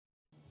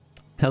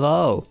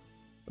Hello!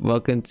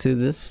 Welcome to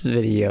this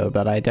video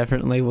that I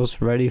definitely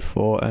was ready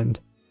for and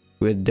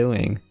we're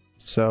doing.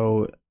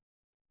 So,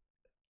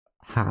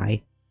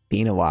 hi.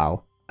 Been a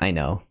while, I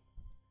know.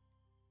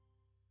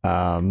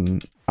 I'm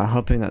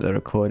hoping that the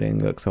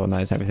recording looks all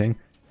nice and everything.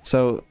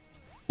 So,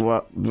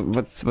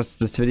 what's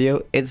this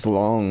video? It's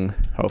long,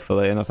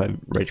 hopefully, unless I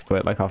rage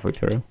quit like halfway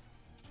through.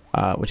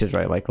 Which is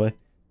very likely.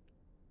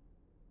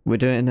 We're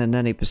doing it at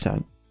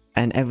 90%.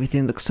 And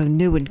everything looks so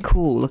new and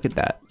cool, look at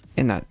that.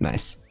 Isn't that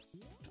nice?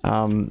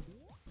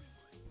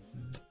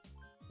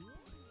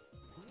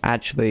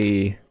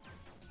 Actually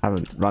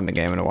haven't run the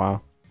game in a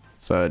while,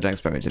 so don't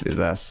expect me to do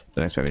this.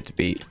 Don't expect me to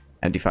beat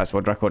MD5's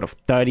world record of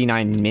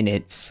 39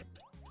 minutes.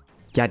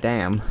 God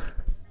damn.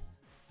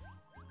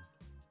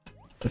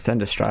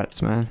 Ascender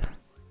strats, man.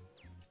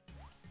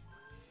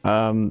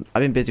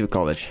 I've been busy with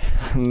college.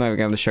 I'm not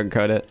gonna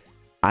sugarcoat it.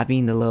 I've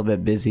been a little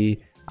bit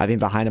busy. I've been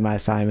behind on my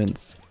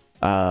assignments,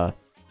 because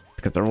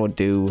they're all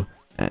due,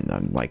 and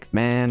I'm like,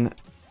 man,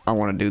 I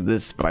want to do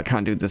this, but I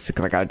can't do this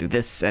because I gotta do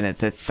this, and it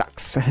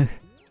sucks.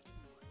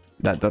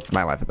 That's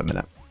my life at the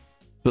minute.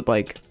 But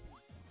like,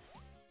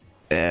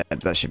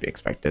 that should be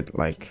expected.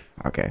 Like,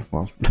 okay,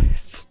 well,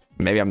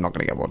 maybe I'm not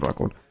gonna get world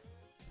record.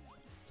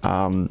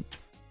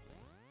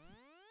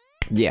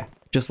 Yeah,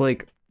 just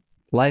like,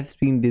 life's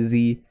been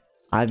busy.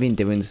 I've been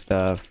doing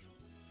stuff.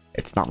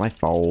 It's not my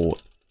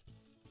fault.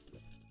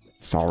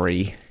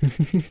 Sorry.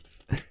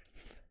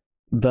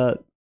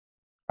 But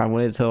I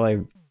wanted to like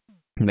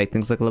make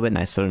things look a little bit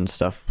nicer and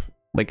stuff.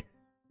 Like,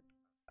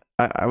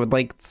 I would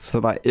like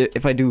so that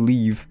if I do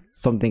leave,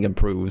 something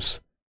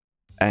improves.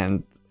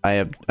 And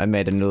I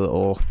made a new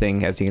little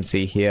thing, as you can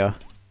see here.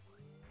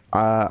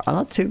 I'm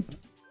not too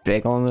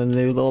big on the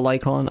new little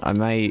icon. I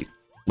might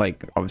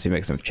like obviously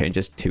make some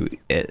changes to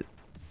it.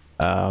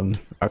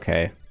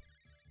 Okay,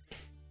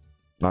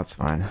 that's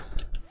fine.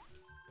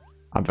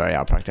 I'm very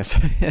out of practice.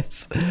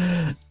 Yes.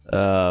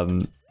 I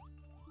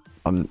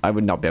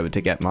would not be able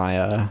to get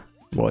my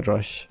ward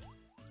rush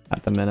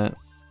at the minute,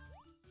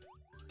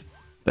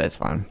 but it's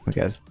fine, I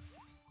guess.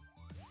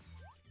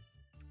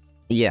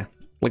 Yeah,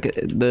 look at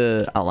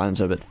the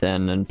outlines are a bit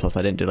thin, and plus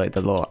I didn't do like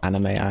the little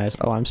anime eyes.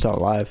 Oh, I'm still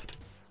alive.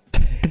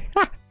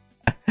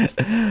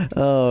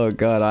 Oh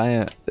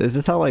god, is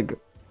this how like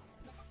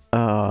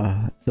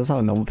is this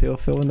how normal people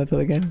feel when they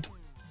play the game?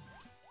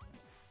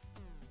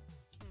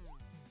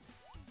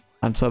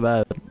 I'm so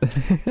bad.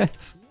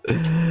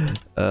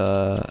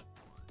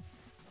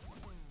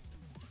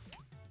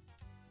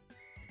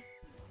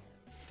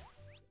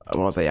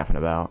 What was I yapping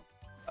about?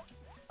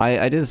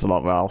 I do this a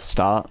lot where I'll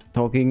start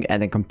talking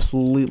and then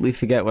completely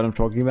forget what I'm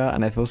talking about,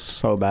 and I feel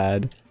so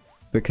bad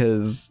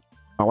because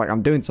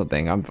I'm doing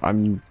something.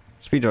 I'm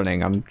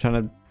speedrunning. I'm trying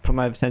to put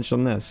my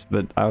attention on this,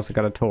 but I also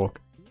gotta talk.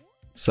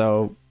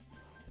 So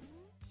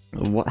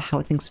how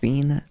are things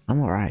been? I'm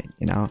alright,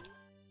 you know.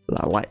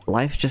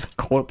 Life just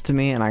caught up to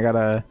me, and I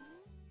gotta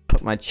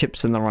put my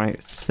chips in the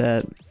right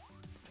set,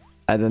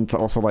 and then to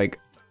also like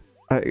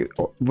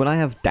when I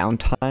have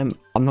downtime,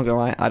 I'm not gonna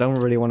lie, I don't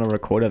really want to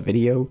record a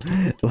video.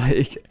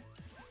 Like,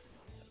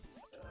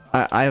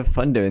 I have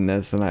fun doing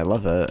this, and I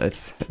love it.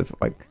 It's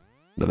like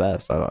the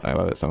best. I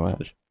love it so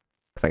much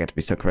because I get to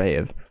be so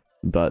creative.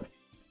 But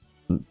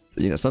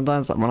you know,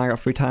 sometimes when I got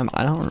free time,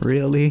 I don't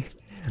really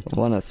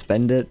want to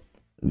spend it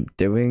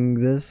doing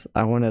this.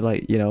 I want to,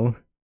 like, you know,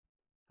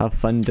 have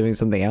fun doing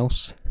something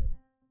else.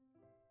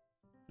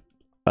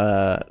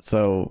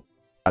 So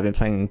I've been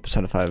playing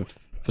Persona 5,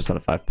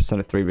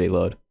 Persona 3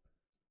 Reload.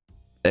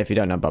 If you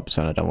don't know about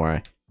Persona, don't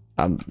worry.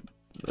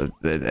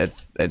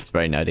 It's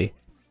very nerdy.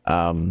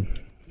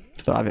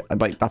 So I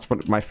like, that's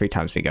what my free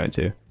time's been going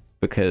to,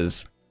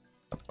 because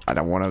I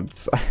don't want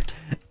to.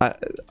 I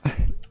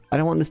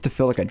don't want this to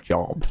feel like a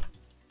job.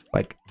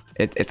 Like,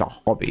 it's a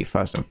hobby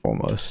first and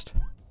foremost.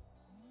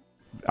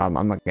 I'm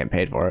not getting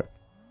paid for it,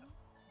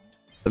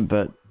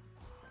 but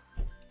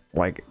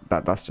like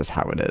that's just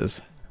how it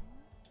is.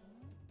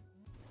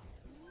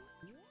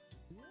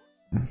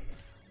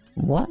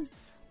 What?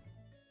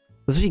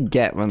 That's what you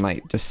get when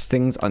like just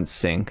things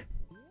unsync.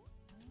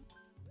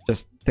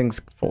 Just things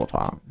fall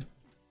apart.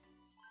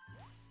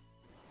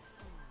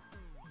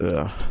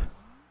 Ugh.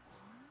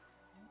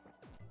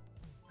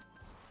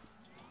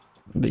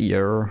 But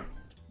you're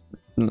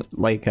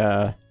like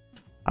I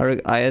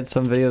had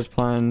some videos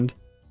planned,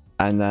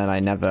 and then I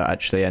never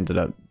actually ended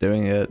up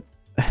doing it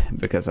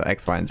because of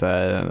X, Y, and Z,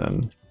 and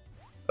then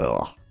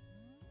ugh.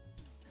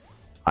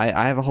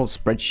 I have a whole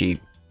spreadsheet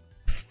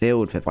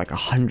filled with like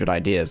 100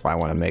 ideas that I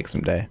want to make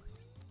someday,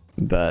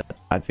 but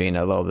I've been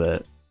a little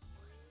bit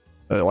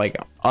like,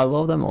 a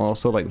lot of them are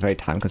also like very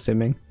time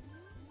consuming.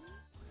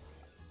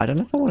 I don't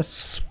know if I want to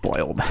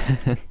spoil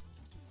that.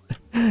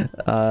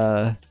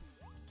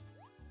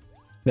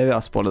 Maybe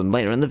I'll spoil them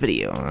later in the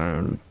video.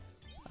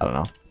 I don't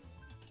know,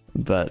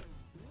 but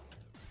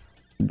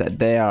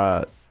they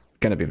are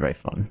gonna be very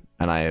fun,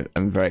 and I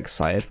am very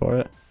excited for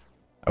it.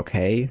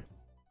 Okay,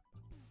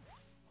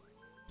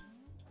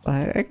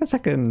 I guess I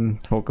can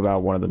talk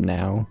about one of them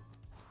now.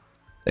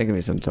 There can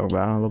be something to talk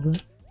about a little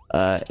bit.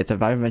 It's a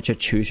adventure,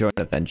 choose your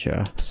own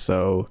adventure.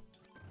 So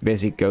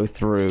basically go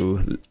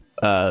through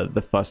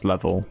the first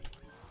level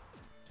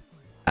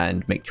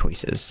and make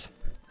choices.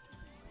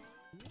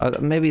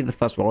 Maybe the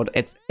first world.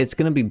 It's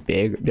gonna be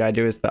big. The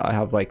idea is that I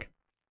have like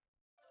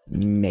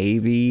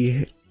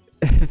maybe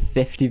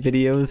 50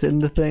 videos in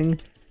the thing.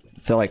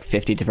 So like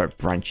 50 different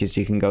branches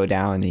you can go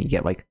down, and you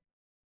get like,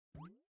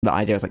 the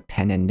idea is like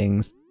 10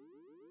 endings.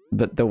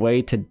 But the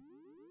way to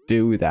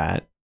do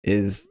that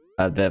is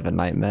a bit of a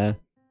nightmare.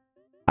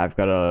 I've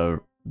got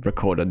to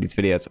record all these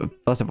videos.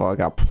 First of all, I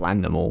got to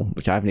plan them all,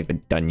 which I haven't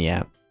even done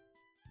yet.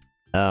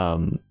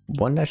 1-3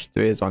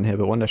 is on here,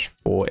 but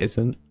 1-4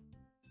 isn't.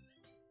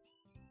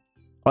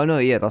 Oh no,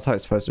 yeah, that's how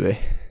it's supposed to be.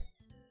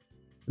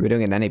 We're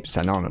doing an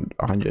 80% on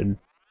 100.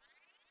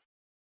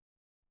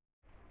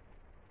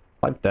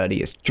 5:30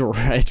 is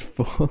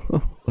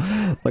dreadful.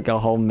 Like a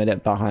whole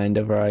minute behind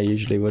of where I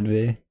usually would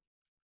be.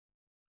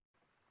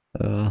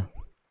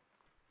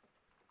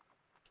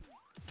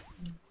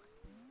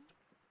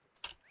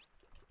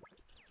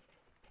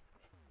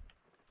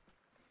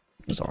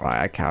 It's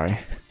alright, I carry.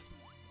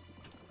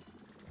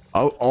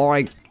 Oh,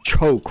 I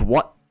choke.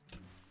 What?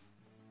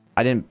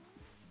 I didn't.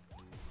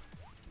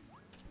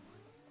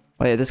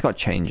 Oh yeah, this got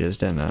changes,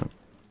 didn't it?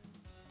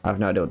 I have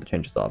no idea what the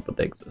changes are, but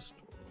they exist.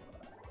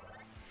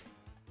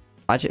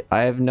 Actually,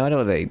 I have no idea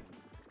what they...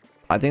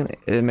 I think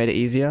it made it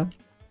easier.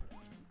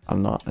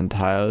 I'm not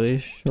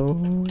entirely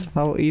sure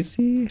how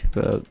easy,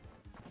 but...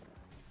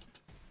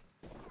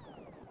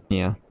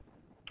 yeah.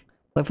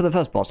 Like for the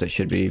first boss, it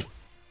should be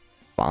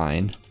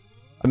fine.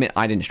 I mean,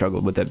 I didn't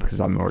struggle with it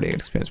because I'm already an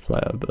experienced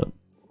player, but...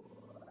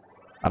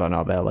 I don't know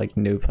about like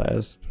new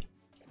players.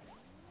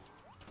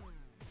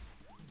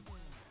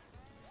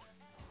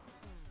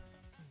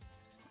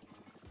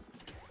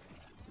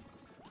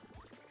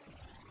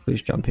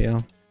 Please jump here.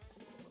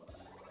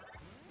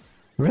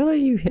 Really?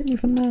 You hit me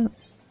from that?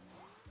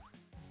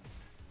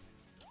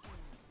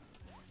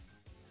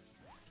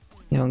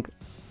 Young.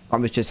 I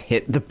was just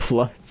hit the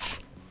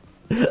plus.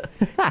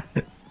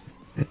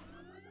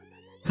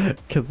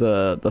 Cause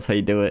that's how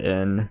you do it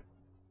in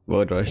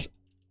World Rush.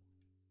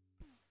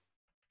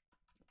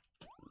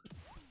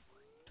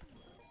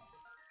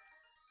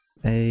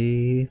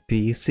 A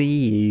B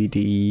C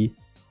D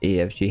E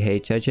F G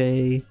H I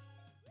J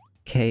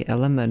K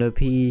L M N O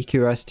P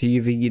Q R S T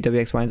U V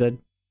W X Y and Z.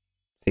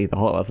 See, the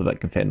whole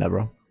alphabet can fit in there,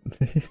 bro.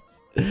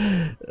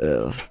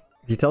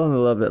 You tell them a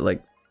little bit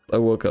like I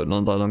woke up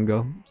not that long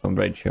ago, so I'm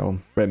very chill,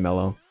 very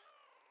mellow.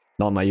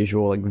 Not my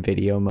usual like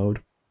video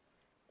mode.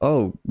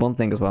 Oh, one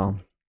thing as well.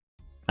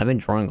 I've been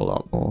drawing a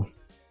lot more.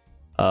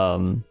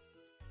 I'm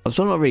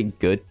still not really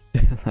good.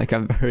 Like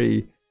I'm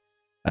very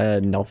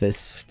novice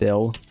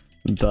still,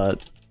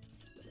 but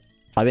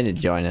I've been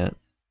enjoying it.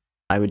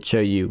 I would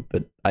show you,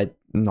 but I'm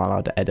not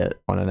allowed to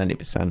edit on an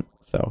 80%,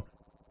 so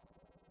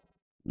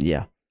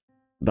yeah.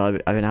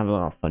 But I've been having a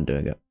lot of fun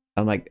doing it.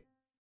 I'm like,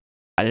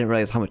 I didn't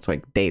realize how much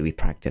like daily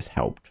practice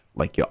helped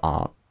like your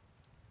art,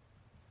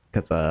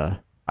 because I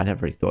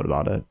never really thought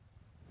about it.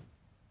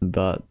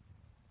 But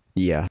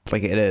yeah,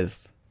 like it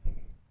is,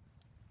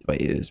 like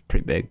it is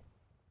pretty big,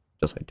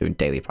 just like doing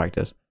daily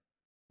practice,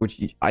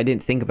 which I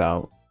didn't think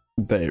about,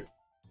 but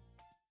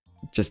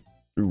just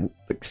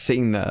like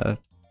sitting there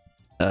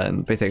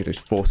and basically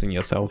just forcing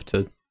yourself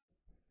to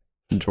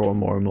draw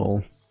more and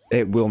more,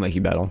 it will make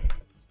you better.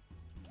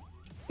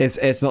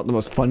 It's not the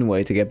most fun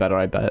way to get better,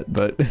 I bet,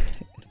 but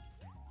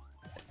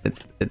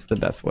it's the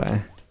best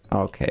way.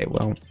 Okay,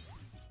 well.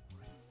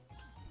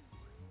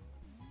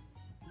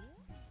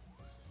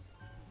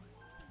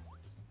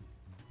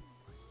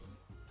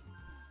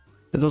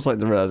 There's also like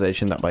the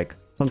realization that like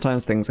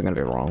sometimes things are gonna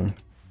be wrong.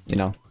 You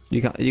know,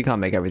 you can't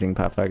make everything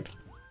perfect.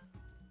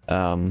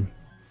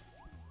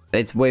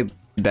 It's way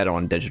better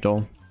on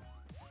digital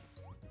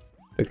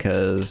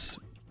because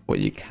what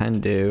you can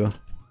do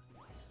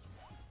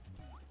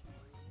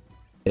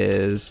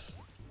is,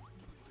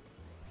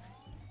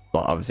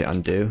 well, obviously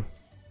undo,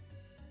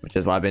 which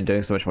is why I've been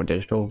doing so much more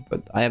digital.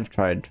 But I have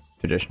tried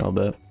traditional a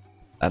bit,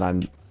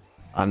 and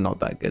I'm not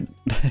that good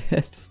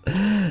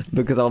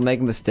because I'll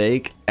make a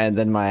mistake and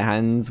then my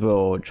hands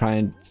will try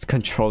and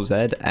control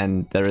Z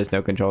and there is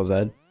no control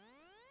Z.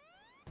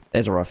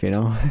 It's rough, you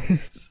know.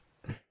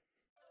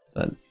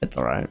 But it's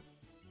alright.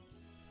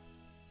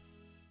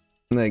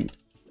 Like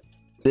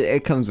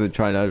it comes with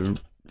trying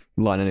to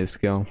learn a new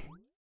skill.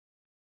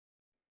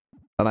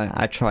 And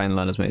I try and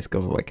learn as many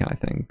skills as I can, I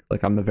think.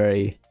 Like I'm a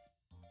very,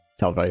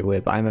 sounds very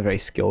weird, but I'm a very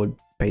skilled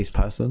based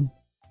person.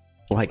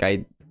 Like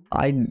I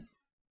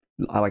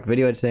like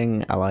video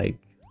editing, I like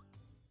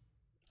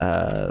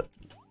I've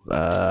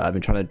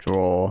been trying to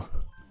draw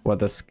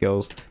weather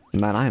skills.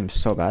 Man, I am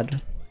so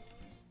bad.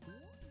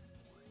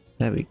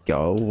 There we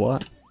go,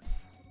 what?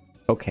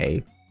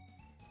 Okay.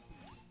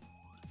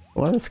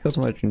 What other skills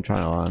am I trying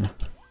to learn?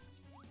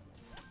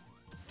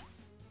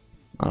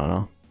 I don't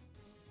know.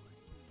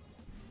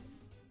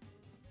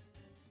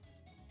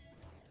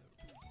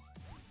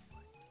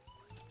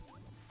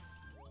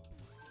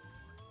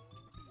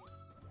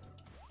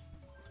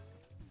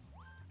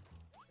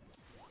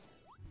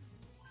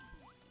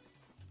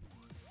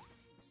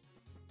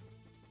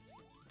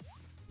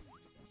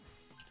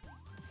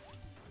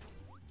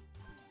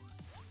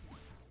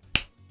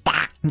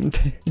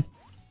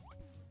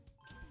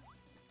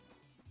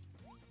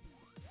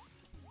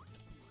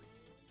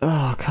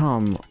 Oh,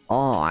 come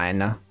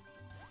on.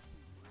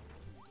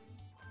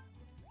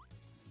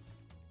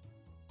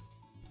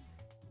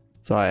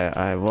 So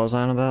I was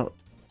on about?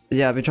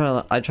 Yeah, I've been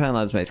trying. I try and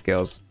learn to make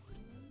skills.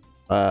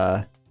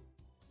 Like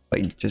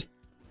just,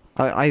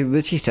 I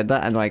literally said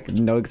that and like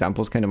no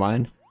examples came to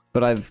mind.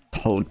 But I've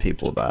told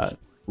people that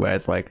where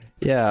it's like,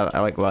 yeah,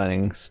 I like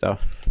learning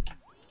stuff,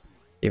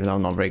 even though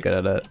I'm not very good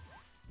at it,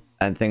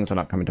 and things are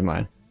not coming to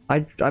mind. I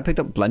picked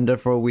up Blender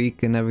for a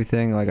week and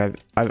everything. Like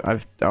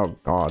I've oh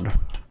god,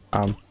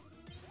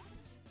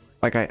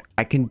 like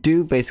I can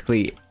do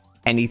basically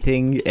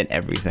anything and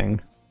everything,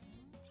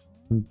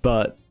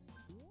 but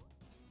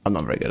I'm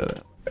not very good at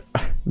it.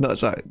 Not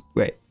sorry.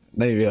 Wait,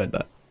 let me rewind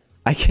that.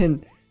 I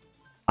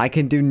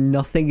can do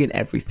nothing and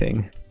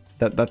everything.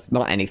 That's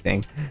not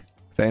anything.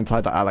 So it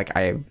implies that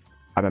I'm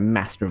a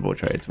master of all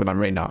trades, but I'm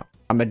really not.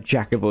 I'm a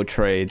jack of all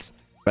trades,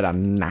 but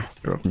I'm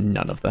master of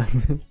none of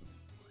them.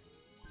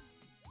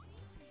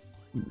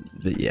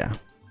 But yeah.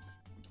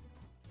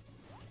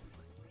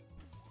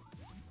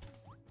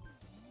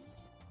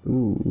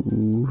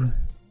 Ooh.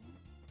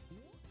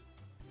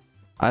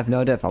 I have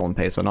no idea if I want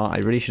pace or not.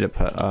 I really should have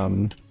put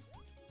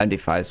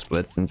ND5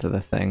 splits into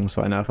the thing,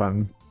 so I know if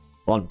I'm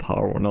on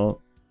par or not.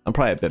 I'm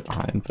probably a bit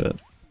behind,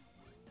 but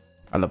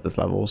I love this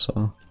level,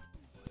 so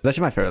it's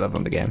actually my favorite level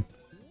in the game.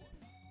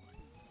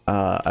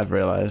 I've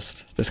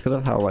realized just because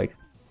of how like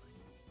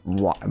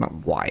not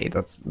wide.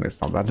 That's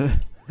not bad.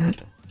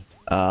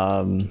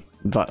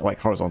 But like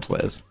horizontal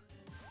it is.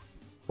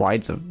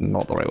 Wide's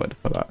not the right way to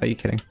put that. Are you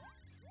kidding?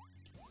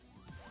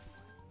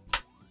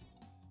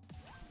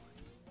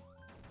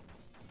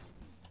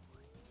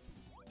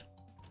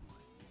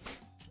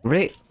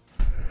 Really?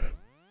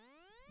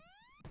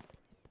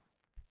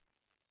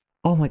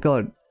 Oh my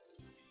god.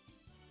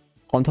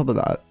 On top of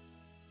that,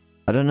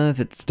 I don't know if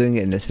it's doing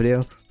it in this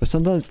video, but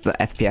sometimes the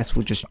FPS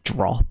will just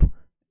drop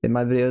in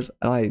my videos,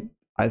 and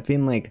I've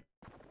been like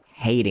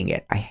hating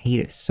it. I hate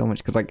it so much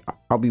because like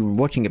I'll be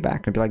watching it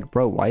back and be like,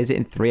 bro, why is it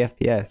in 3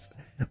 FPS?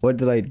 What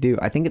did I do?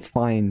 I think it's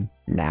fine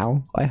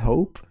now, I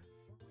hope.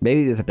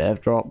 Maybe there's a bit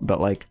of drop,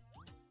 but like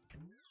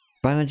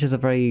Bramble is a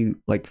very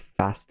like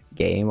fast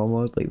game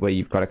almost, like where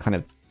you've got to kind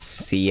of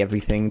see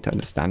everything to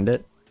understand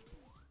it.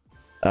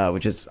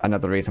 Which is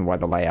another reason why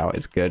the layout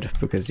is good,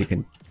 because you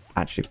can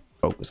actually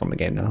focus on the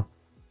game now.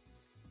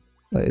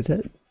 Wait, is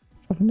it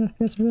dropping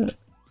FPS a bit?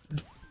 I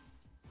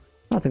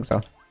don't think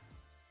so.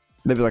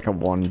 Maybe like a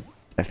 1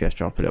 FPS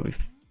drop, but it'll be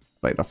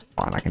like, that's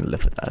fine, I can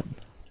live with that.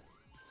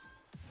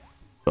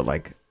 But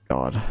like,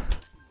 god.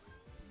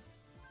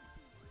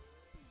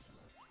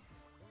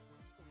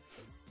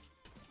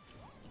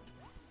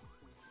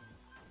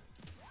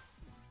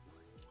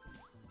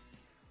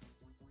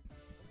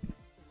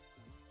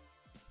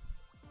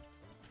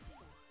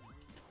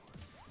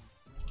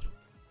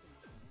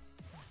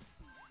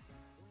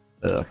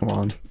 Come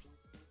on.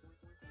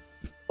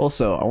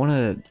 Also, I want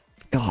to...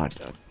 God,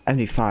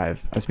 MD5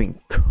 has been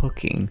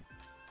cooking.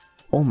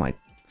 Oh my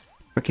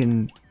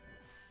freaking...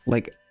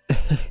 Like...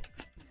 How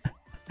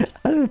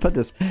do I put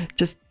this?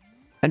 Just...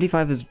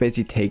 MD5 has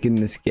basically taken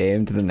this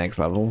game to the next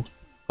level.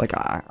 Like,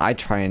 I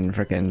try and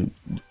freaking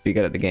be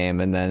good at the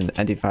game, and then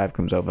MD5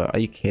 comes over. Are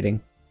you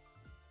kidding?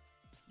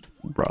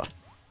 Bruh.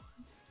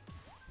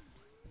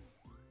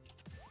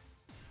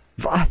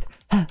 What?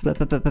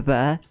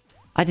 I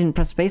didn't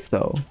press space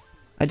though.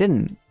 I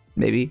didn't.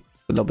 Maybe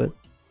a little bit.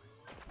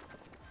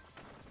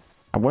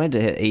 I wanted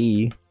to hit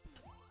E,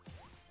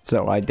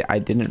 so I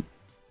didn't.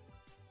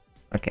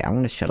 Okay, I'm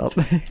gonna shut up.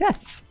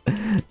 Yes.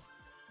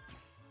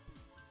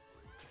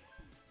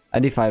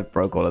 ND5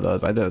 broke all of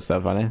those. I thought it was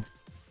so funny.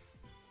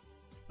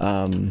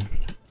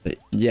 But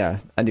yeah,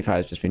 ND5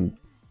 has just been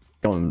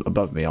going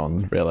above me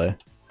on really.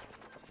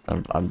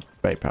 I'm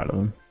very proud of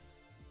him.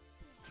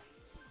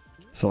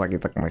 So like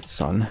it's like my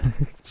son.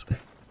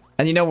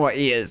 And you know what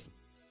he is?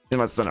 He's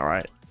my son,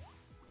 alright.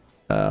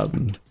 I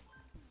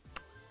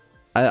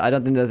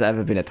don't think there's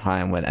ever been a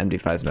time when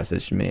MD5's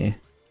messaged me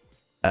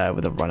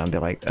with a run and be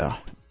like, ugh.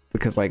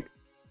 Because like,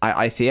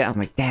 I see it, I'm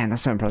like, damn,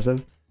 that's so impressive.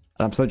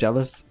 And I'm so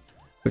jealous.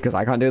 Because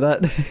I can't do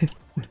that.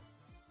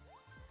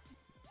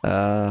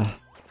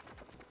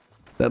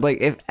 But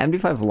like, if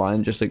MD5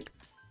 learned just like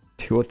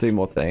 2 or 3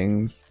 more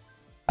things.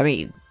 I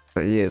mean,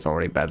 he is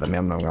already better than me,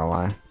 I'm not gonna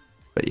lie.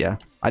 But yeah,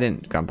 I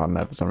didn't jump on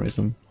there for some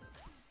reason.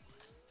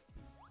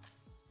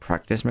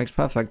 Practice makes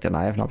perfect, and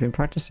I have not been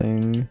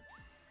practicing.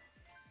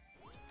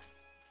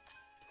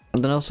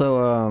 And then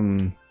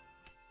also,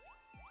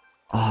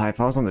 oh, if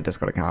I was on the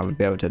Discord account, I would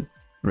be able to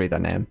read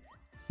that name,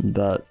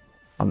 but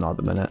I'm not at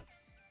the minute.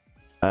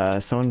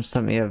 Someone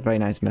sent me a very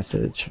nice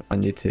message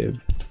on YouTube,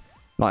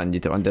 not on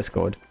YouTube, on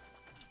Discord.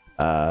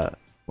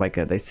 Like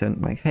they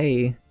sent like,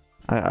 hey,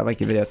 I like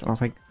your videos, and I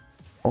was like,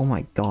 oh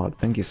my god,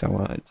 thank you so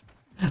much.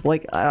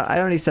 Like I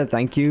only said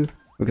thank you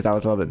because I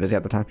was a little bit busy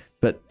at the time,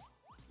 but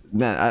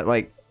man,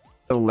 like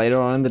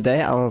later on in the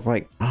day, I was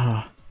like,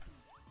 ah,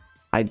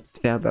 I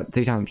failed that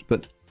 3 times,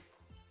 but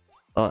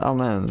oh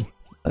man,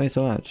 thank you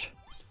so much.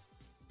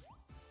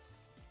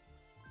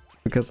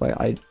 because like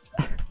I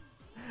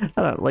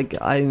don't like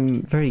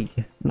I'm very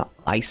not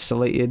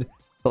isolated,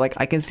 but like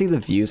I can see the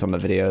views on the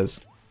videos,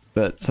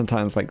 but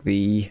sometimes like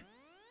the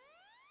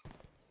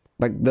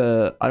I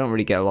don't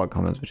really get a lot of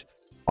comments, which is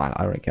fine.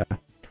 I don't really care,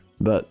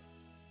 but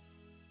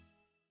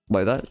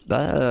like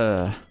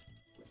that's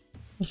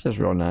just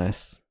real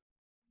nice.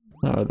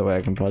 Not really the way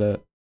I can put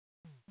it.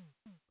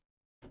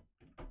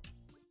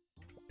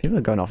 People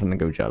are going off in the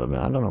Gojo limit.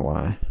 I don't know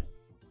why.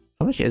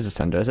 How much is a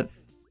sender? Is it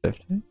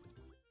 50?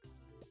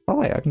 Oh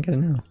wait, I can get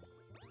it now.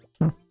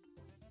 Huh.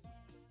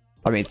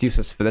 I mean, it's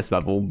useless for this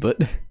level,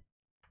 but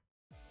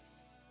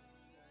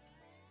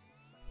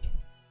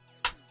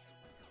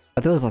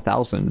I thought it was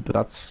 1,000, but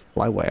that's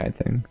flyway, I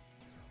think.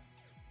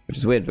 Which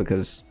is weird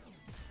because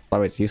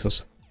flyway's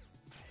useless.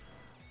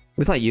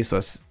 It's not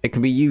useless. It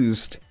can be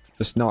used,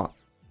 just not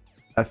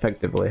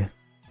effectively.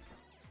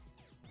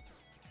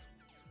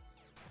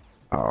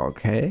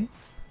 Okay.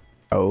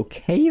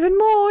 Okay, even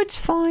more, it's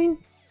fine.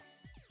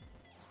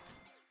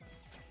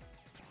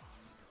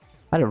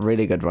 I had a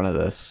really good run of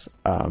this,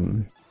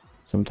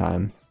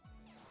 sometime.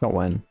 Not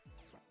when.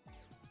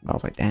 I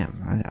was like,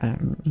 damn,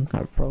 I'm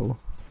kind of pro.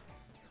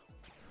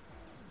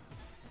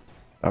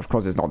 Of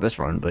course, it's not this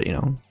run, but you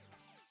know.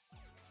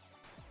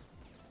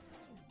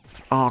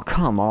 Oh,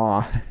 come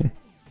on.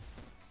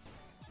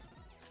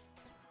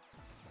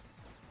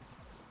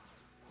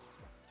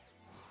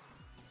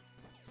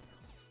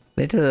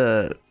 I need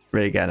to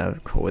really get a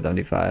call with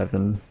MD5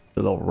 and do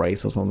a little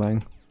race or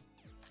something.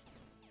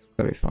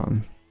 That'd be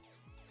fun.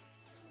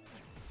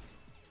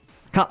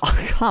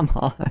 Come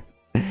on.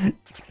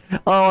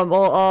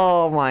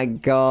 Oh my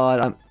god,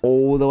 I'm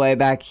all the way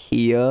back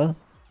here.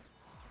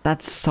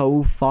 That's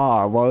so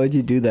far. Why would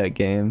you do that,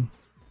 game?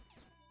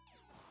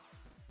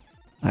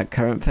 At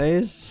current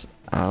pace?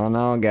 I don't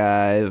know,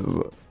 guys.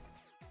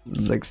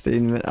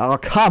 16 minutes. Oh,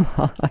 come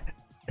on.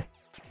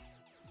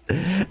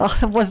 Oh,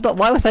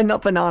 why was I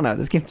not banana?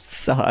 This game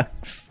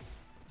sucks.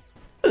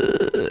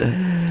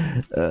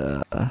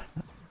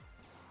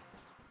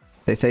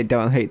 They say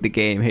don't hate the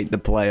game, hate the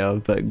player,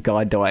 but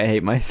god do I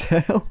hate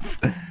myself.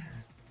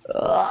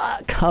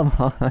 Come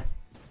on.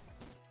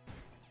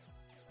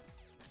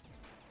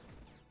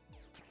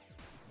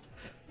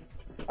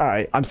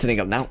 Alright, I'm sitting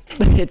up now.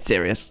 It's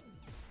serious.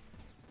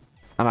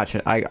 I'm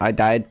actually, I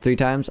died 3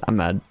 times. I'm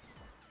mad.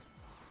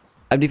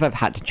 MD5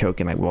 had to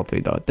choke in like World 3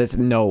 though. There's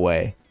no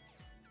way.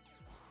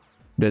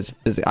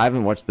 I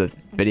haven't watched the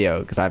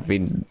video because I've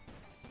been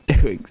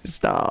doing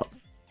stuff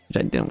which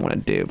I didn't want to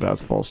do, but I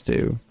was forced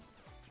to.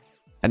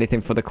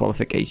 Anything for the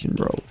qualification,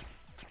 bro.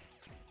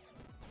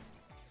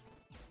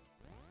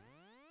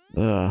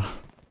 Ugh.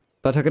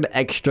 I took an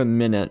extra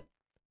minute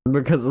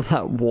because of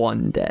that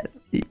one death.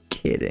 Are you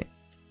kidding?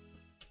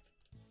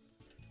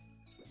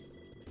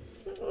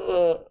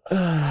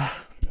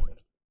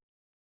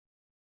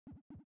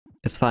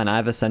 It's fine. I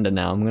have a sender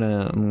now. I'm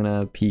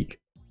gonna peek.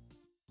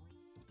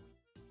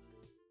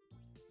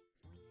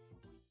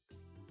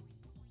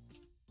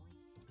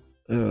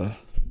 Ugh.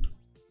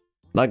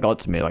 That got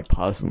to me, like,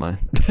 personally.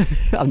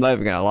 I'm not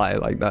even gonna lie,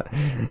 like,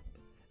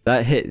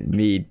 that hit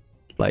me,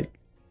 like,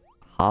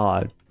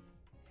 hard.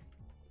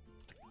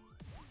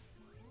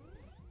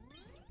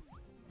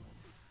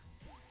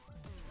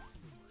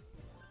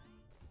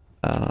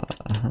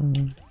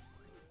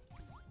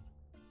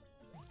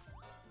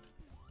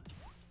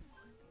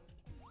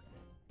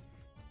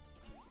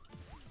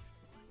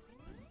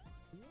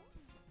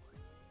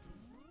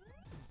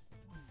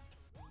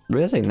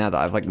 Realizing now that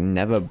I've like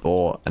never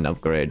bought an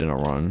upgrade in a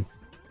run,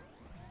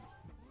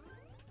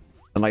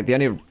 and like the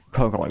only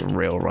like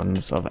real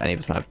runs of any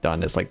percent I've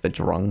done is like the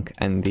drunk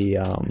and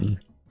the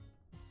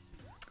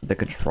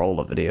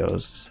controller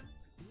videos.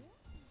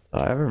 So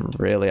I haven't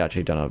really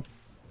actually done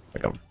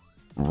a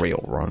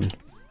real run,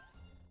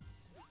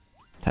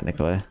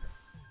 technically.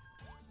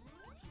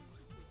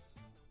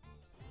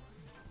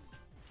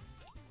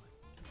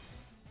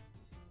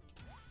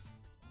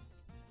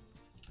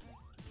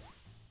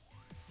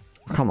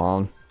 Come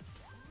on.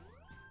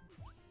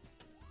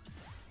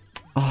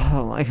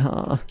 Oh my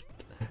god.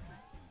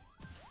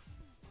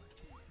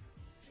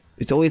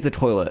 It's always the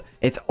toilet.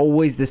 It's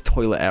always this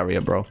toilet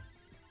area, bro.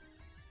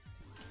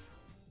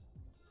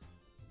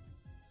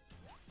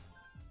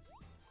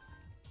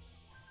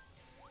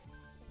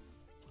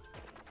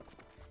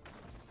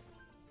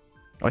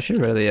 I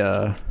should really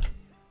go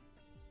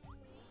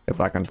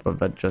back onto the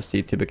Venturous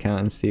YouTube account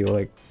and see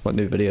like what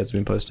new videos have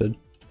been posted.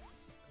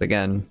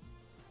 Again,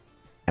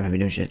 I haven't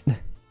been doing shit.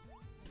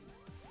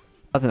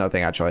 That's another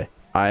thing, actually.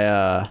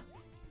 I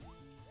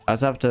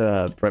also have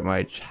to break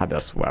my habit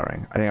of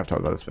swearing. I think I've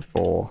talked about this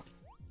before,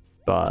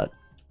 but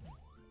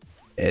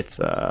it's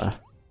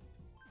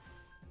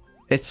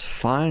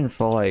fine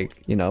for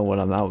like, you know, when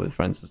I'm out with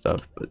friends and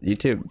stuff, but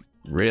YouTube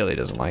really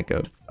doesn't like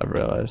it, I've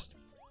realized.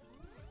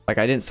 Like,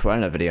 I didn't swear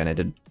in a video and I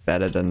did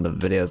better than the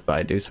videos that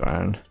I do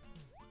swear in.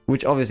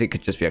 Which obviously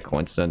could just be a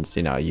coincidence,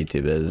 you know how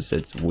YouTube is,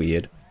 it's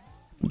weird.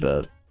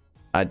 But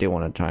I do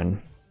want to try and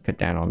cut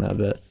down on that a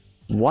bit.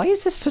 Why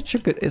is this such a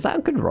good... Is that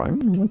a good run?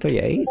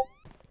 138?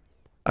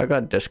 I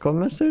got a Discord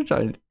message?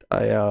 I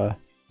I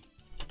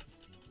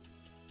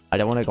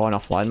don't want to go on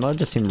offline mode,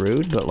 just seem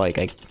rude, but like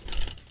I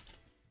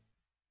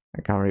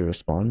can't really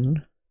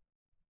respond.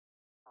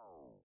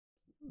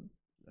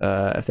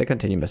 If they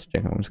continue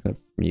messaging, I'm just gonna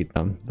mute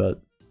them,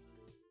 but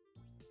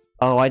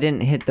oh, I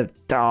didn't hit the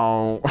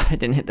I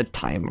didn't hit the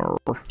timer.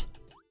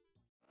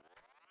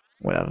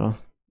 Whatever.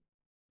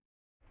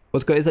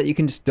 What's good is that you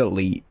can just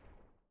delete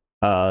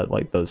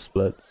like those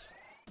splits.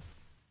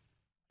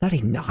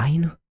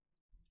 39?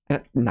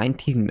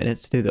 19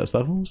 minutes to do those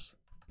levels?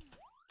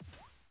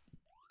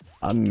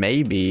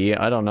 Maybe,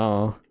 I don't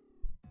know.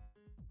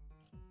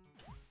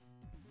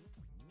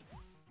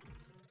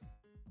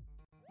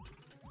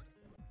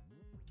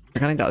 I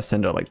kinda gotta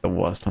send it like the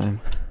worst time.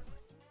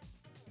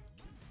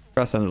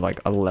 Gotta send it like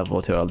a level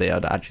or two earlier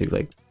to actually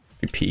like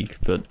be peak,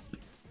 but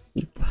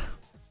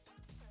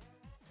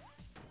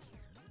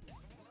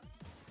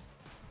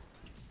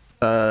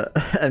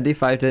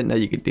MD5 didn't know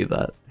you could do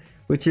that,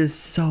 which is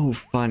so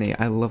funny.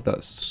 I love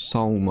that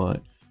so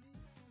much.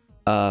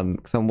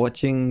 Because I'm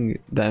watching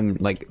them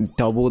like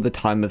double the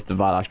time of the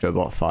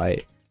ViolastroBot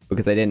fight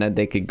because they didn't know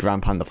they could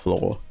ground pound the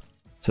floor,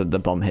 so the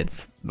bomb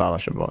hits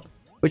ViolastroBot,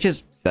 which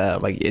is fair.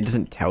 Like it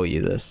doesn't tell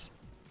you this,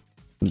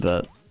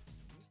 but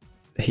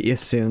he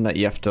assumed that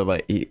you have to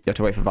like you have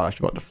to wait for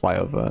ViolastroBot to fly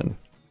over and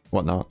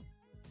whatnot,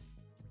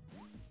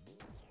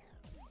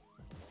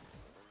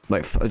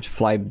 like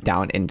fly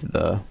down into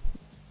the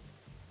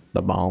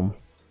bomb,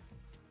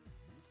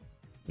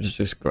 which is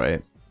just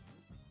great.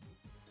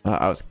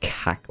 I was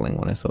cackling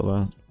when I saw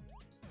that.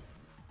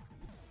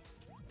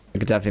 I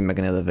could definitely make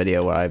another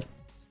video where I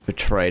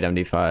betrayed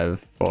MD5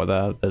 for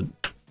that, but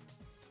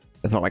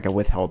it's not like I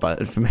withheld that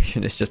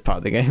information, it's just part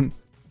of the game.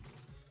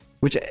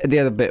 Which the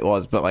other bit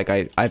was, but like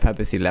I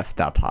purposely left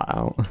that part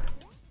out.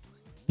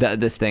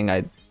 This thing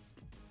I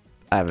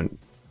haven't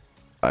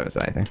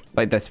said anything.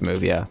 Like this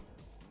move, yeah.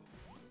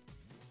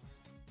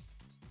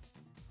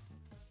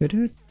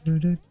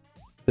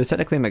 This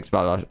technically makes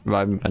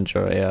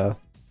Venture a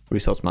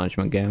resource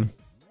management game.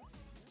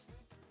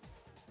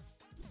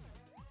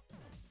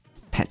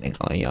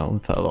 Technically, you know,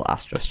 put a little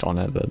asterisk on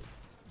it, but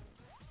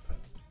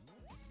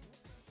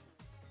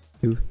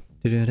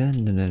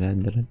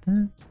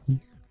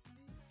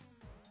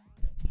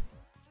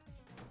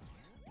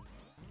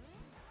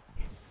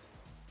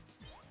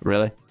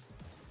really?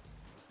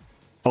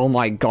 Oh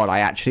my god, I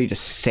actually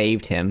just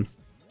saved him.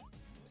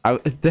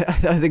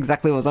 That was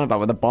exactly what I was on about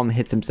when the bomb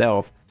hits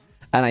himself.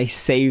 And I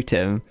saved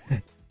him.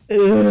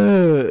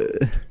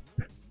 Ugh.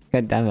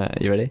 God damn it,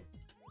 are you ready?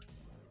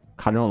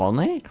 Cardinal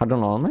only?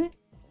 Cardinal only?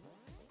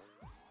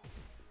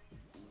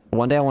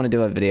 One day I want to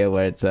do a video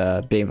where it's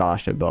being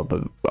ViolastroBot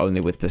but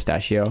only with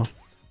pistachio.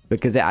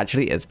 Because it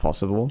actually is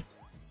possible.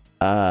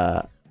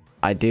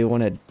 I do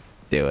want to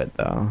do it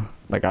though.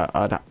 Like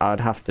I'd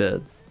have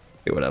to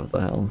do whatever the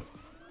hell.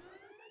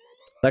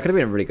 That could have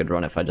been a really good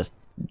run if I just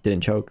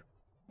didn't choke.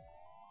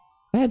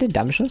 Yeah, I did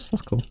damage us,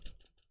 that's cool.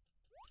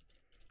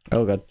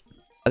 Oh god.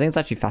 I think it's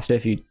actually faster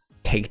if you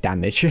take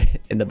damage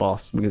in the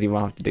boss because you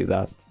won't have to do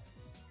that.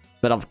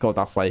 But of course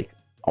that's like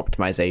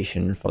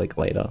optimization for like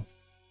later.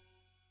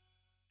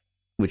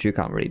 Which you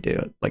can't really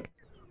do. Like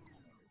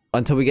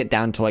until we get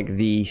down to like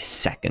the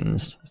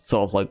seconds.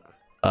 Sort of like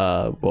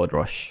World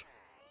Rush.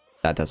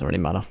 That doesn't really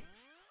matter.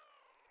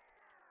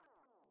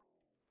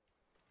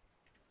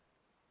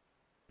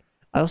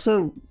 I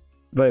also,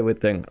 very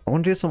weird thing, I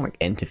want to do some like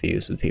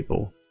interviews with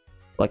people.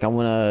 Like I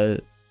want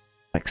to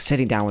like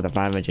sitting down with a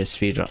van just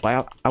speedrun.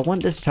 Like I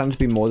want this time to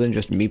be more than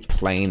just me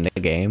playing the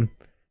game.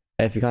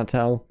 If you can't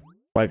tell,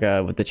 like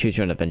with the choose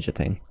your own adventure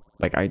thing.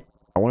 Like I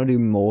want to do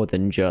more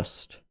than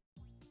just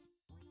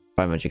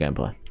van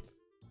gameplay.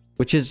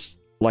 Which is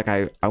like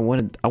I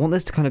want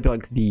this to kind of be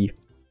like the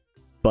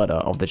butter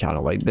of the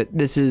channel. Like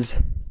this is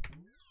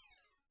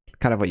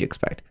kind of what you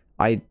expect.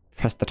 I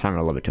pressed the timer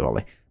a little bit too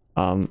early.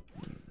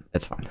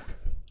 It's fine.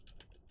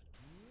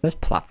 There's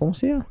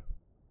platforms here?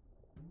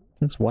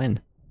 Since when?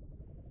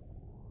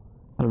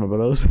 I don't remember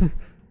those.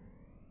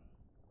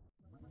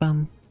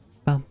 Bum,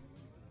 bum,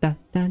 da,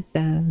 da,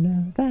 da, da,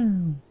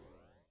 bum.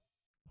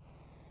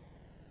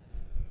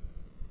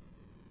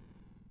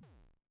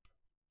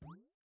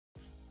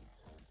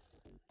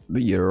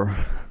 But you're...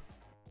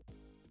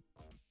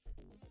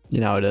 You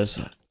know how it is.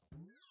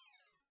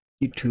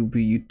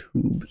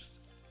 YouTubes.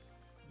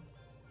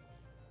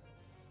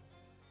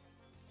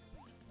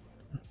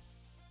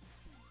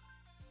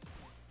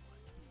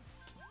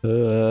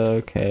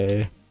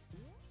 Okay.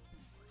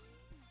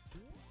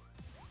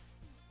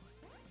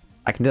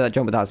 I can do that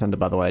jump without center,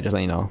 by the way, just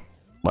let you know.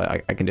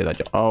 Like, I can do that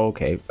jump. Oh,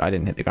 okay. I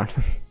didn't hit the ground.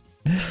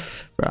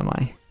 Where am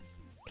I?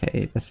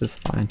 Okay, this is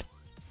fine.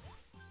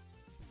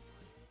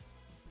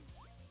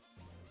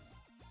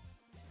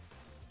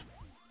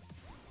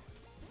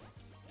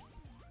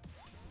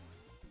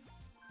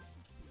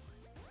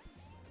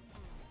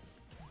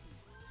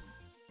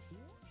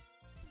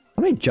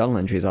 How many journal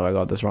entries have I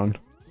got this run?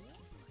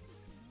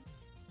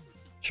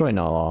 Surely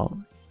not a lot.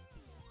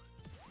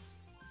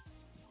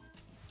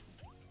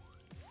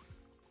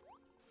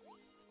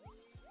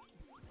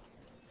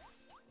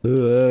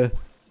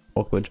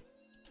 Awkward.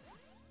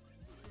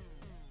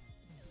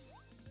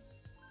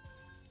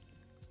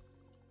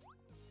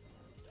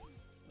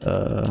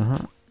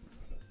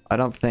 I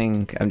don't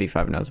think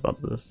MD5 knows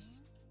about this.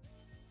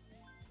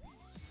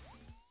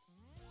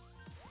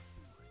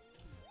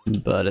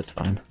 But it's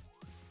fine.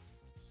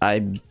 Oh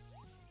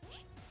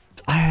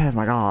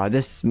my god,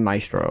 this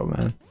Maestro,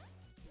 man.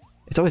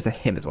 It's always a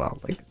him as well,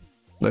 like,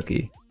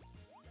 looky.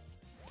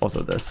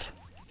 Also this.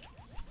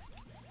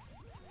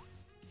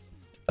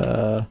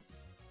 Not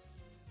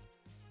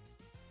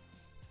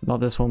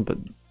this one, but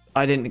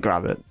I didn't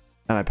grab it,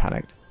 and I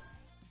panicked.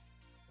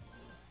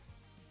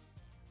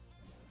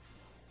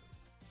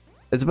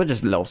 It's a bunch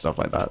of little stuff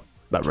like that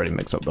that really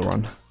makes up the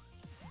run.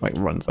 Like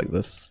runs like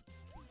this.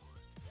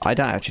 I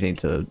don't actually need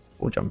to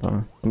wall jump, huh?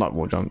 Not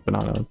wall jump,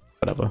 banana,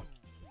 whatever.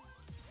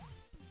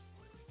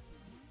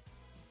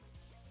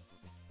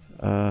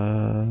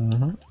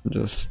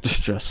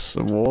 Just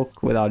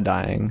walk without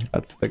dying.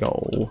 That's the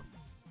goal.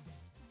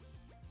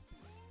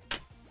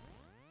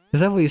 This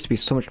level used to be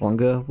so much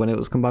longer when it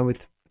was combined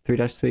with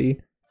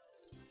 3-C.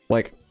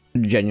 Like,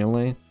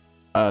 genuinely.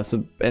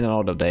 So in an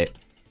old update,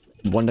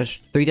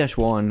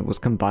 3-1 was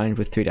combined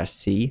with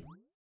 3-C,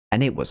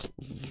 and it was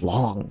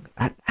long.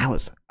 That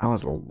was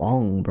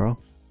long, bro.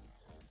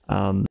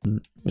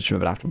 Just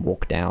remember I have to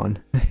walk down.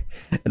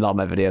 In all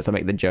my videos, I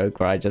make the joke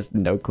where I just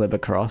no clip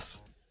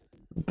across,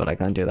 but I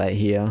can't do that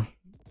here.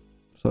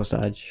 So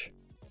sad.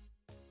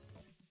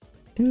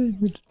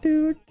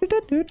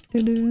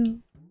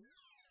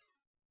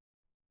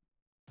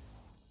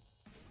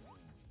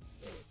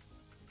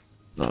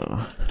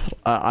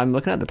 I'm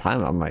looking at the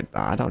time. I'm like,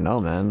 I don't know,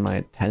 man.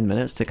 Like 10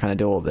 minutes to kind of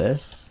do all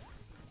this.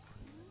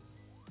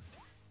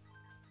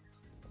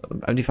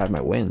 MD5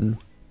 might win.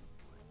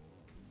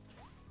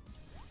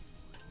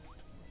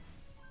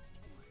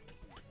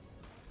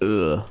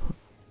 Ugh.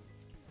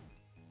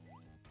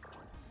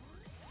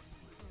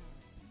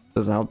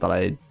 Doesn't help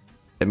that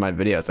in my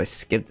videos I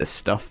skip this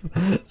stuff,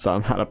 so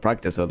I'm out of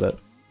practice with it.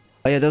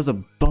 Oh yeah, there was a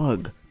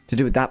bug to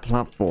do with that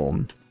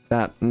platform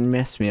that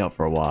messed me up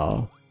for a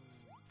while.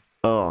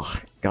 Oh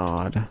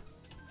god,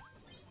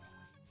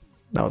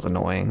 that was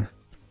annoying.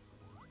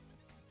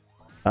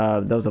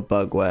 There was a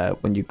bug where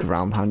when you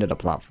ground pounded a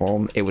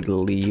platform, it would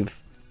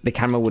leave. The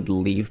camera would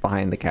leave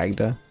behind the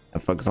character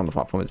and focus on the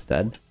platform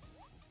instead.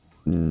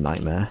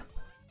 Nightmare.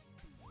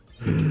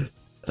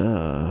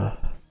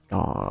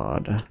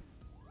 God,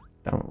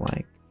 don't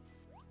like.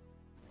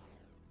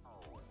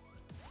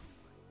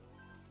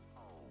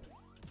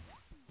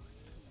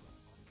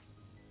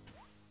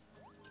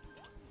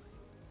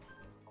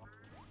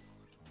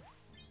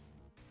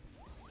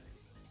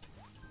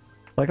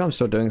 Like I'm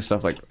still doing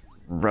stuff like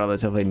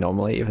relatively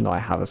normally, even though I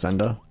have a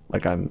sender.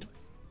 Like I'm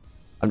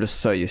just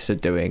so used to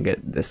doing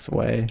it this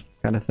way,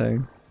 kind of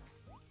thing.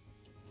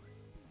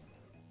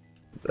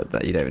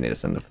 That you don't even need a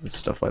sender for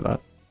stuff like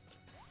that.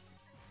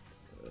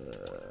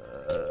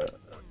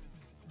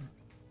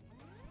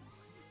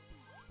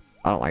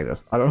 I don't like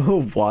this. I don't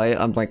know why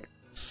I'm like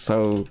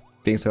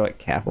being so like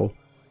careful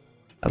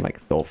and like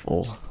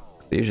thoughtful.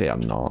 'Cause usually I'm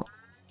not.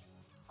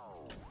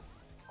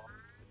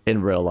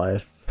 In real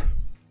life.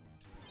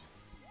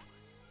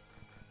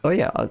 Oh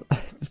yeah,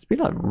 it's been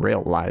like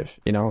real life,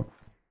 you know?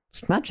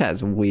 Snapchat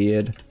is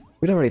weird.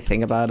 We don't really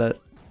think about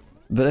it.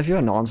 But if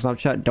you're not on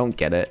Snapchat, don't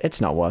get it. It's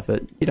not worth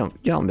it. You're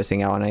not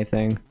missing out on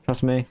anything.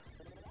 Trust me.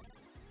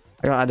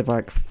 I got added by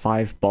like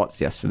 5 bots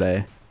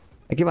yesterday.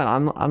 Like,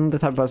 I'm the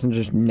type of person to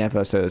just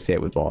never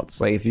associate with bots.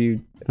 Like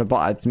if a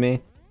bot adds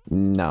me,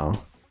 no.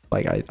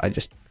 Like I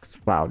just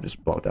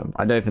just block them.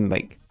 I don't even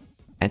like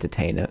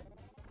entertain it.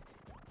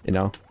 You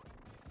know?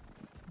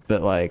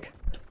 But like,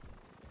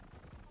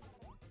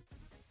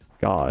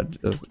 God,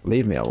 just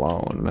leave me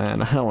alone,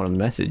 man. I don't want to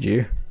message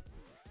you.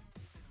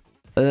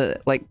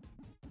 Like,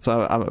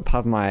 so I'm a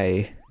part of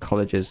my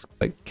college's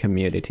like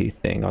community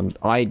thing on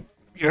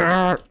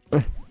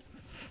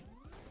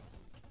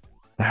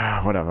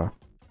whatever.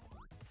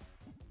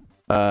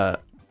 I'm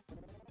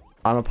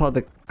a part of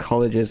the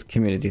college's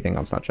community thing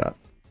on Snapchat.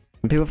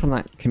 And people from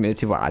that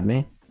community will add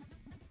me.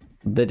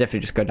 They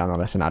definitely just go down the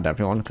list and add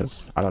everyone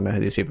because I don't know who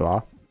these people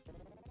are.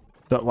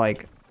 But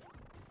like,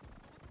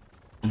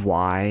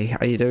 why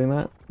are you doing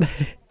that?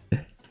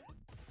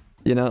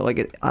 You know,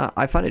 like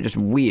I find it just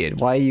weird.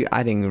 Why are you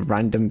adding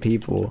random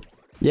people?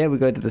 Yeah, we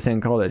go to the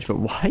same college, but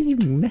why are you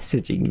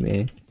messaging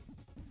me?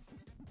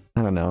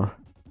 I don't know.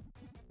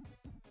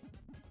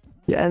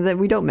 Yeah, and then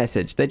we don't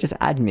message. They just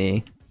add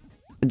me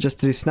just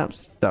to do snap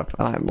stuff.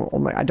 And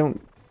I'm like,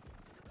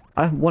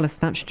 I want a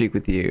snap streak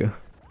with you.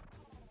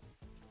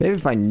 Maybe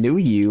if I knew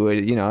you,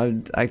 you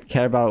know, I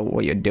care about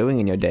what you're doing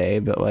in your day,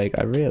 but like,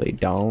 I really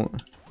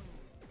don't.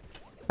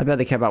 I'd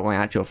rather care about what my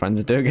actual friends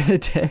are doing in a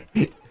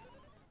day.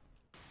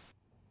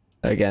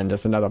 Again,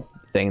 just another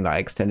thing that I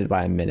extended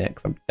by a minute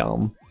because I'm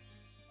dumb.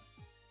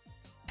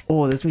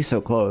 Oh, this would be so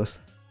close.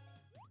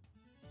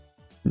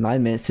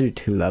 9 minutes to do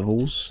 2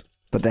 levels,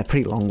 but they're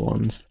pretty long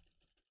ones.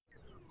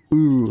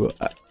 Ooh.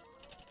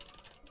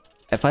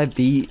 If I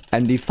beat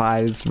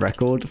MD5's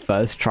record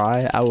first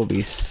try, I will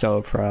be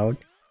so proud.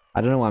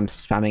 I don't know why I'm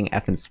spamming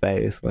F in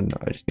space when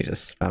I just need to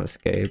spam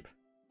escape.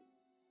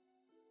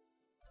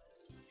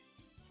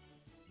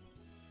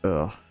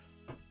 Ugh.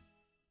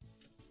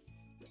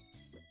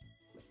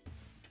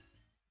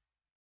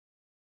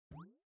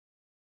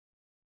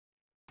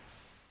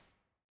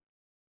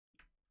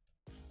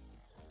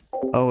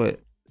 Oh,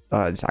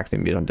 I just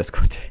accidentally muted on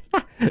Discord.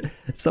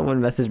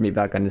 Someone messaged me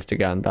back on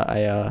Instagram that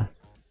I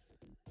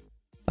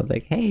was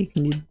like, hey,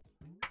 can you...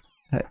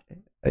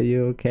 Are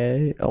you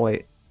okay? Oh,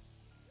 wait.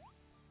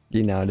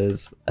 You know it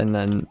is. And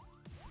then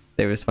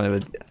they responded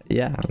with,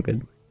 yeah, I'm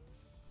good.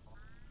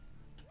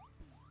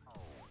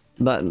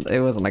 But it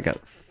wasn't like a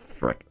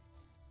frick.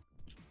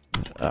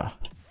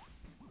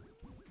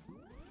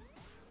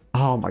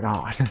 Oh my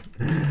god.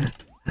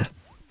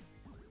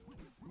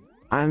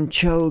 I'm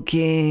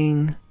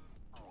choking.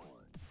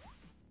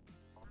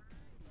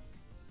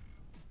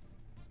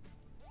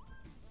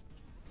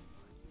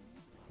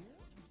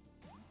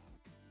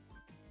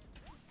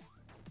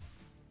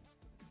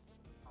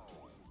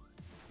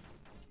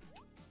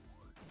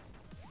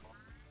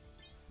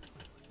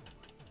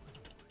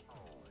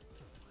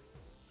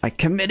 I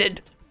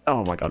committed.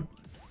 Oh my god.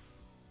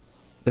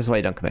 This is why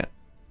you don't commit.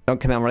 Don't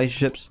commit on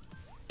relationships.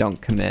 Don't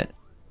commit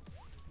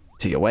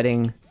to your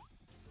wedding.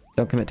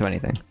 Don't commit to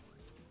anything.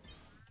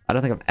 I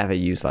don't think I've ever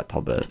used that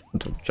top bit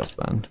until just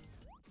then.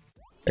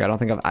 Like, I don't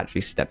think I've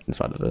actually stepped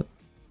inside of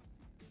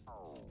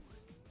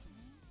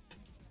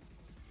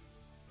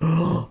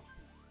it.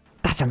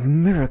 That's a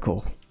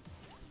miracle.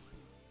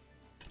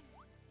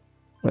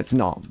 Well, it's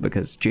not,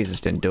 because Jesus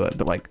didn't do it,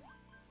 but like,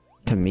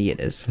 to me it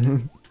is.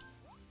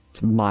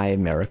 It's my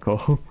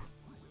miracle.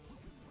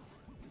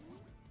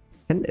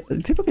 And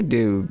people can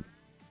do...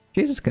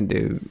 Jesus can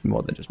do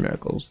more than just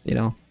miracles, you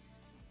know?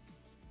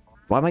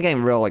 Why am I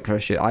getting real like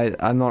Christian?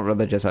 I'm not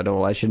religious at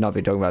all. I should not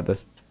be talking about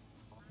this.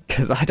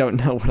 Because I don't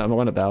know what I'm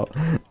on about.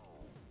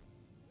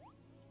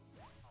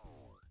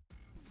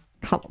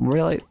 Come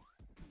really?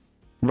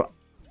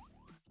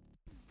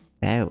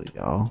 There we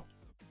go.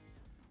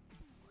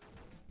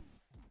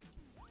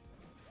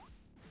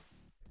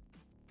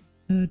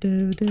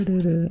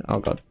 Oh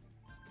god.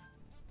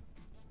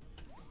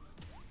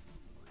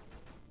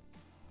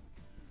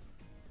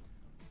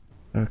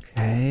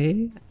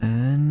 Okay,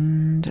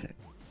 and...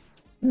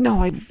 No,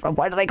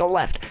 why did I go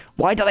left?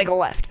 Why did I go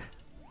left?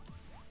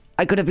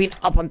 I could have been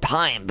up on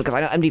time, because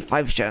I know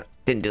MD5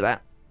 didn't do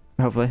that.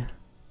 Hopefully.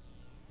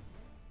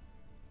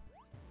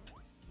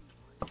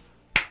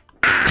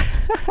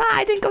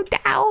 I didn't go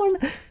down!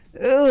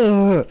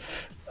 Ugh.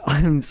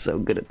 I'm so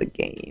good at the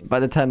game. By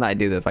the time that I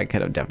do this, I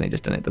could have definitely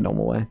just done it the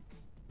normal way.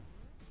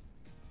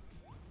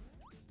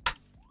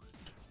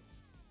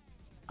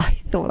 I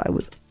thought I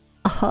was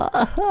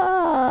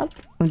up.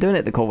 I'm doing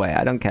it the cool way.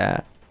 I don't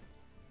care.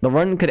 The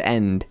run could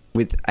end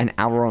with an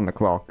hour on the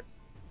clock,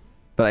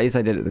 but at least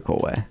I did it the cool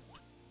way.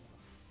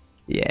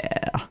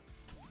 Yeah.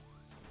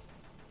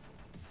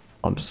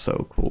 I'm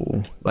so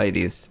cool.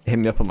 Ladies, hit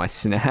me up on my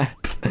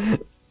snap.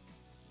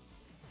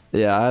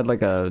 Yeah, I had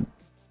like a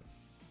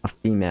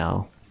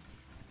female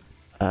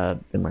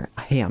been like,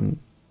 hey, I'm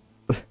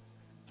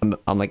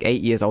like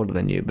 8 years older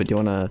than you, but do you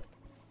wanna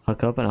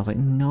hook up? And I was like,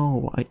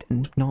 no,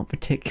 not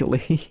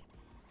particularly.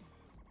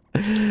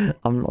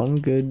 I'm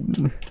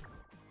good.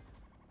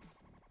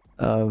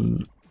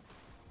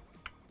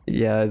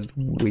 Yeah, it's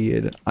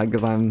weird.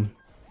 Because I'm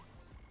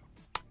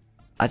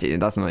actually,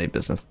 that's not your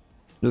business.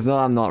 It's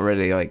not, I'm not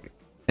really like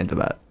into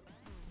that.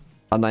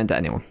 I'm not into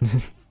anyone.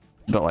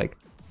 But like,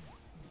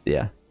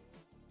 yeah.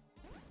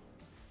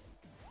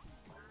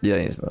 Yeah,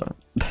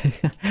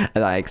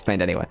 and I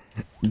explained anyway.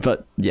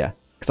 But yeah,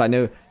 because I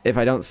know if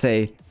I don't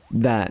say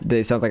that,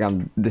 it sounds like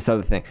I'm this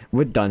other thing.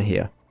 We're done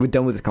here. We're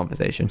done with this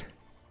conversation.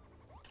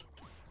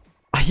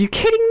 Are you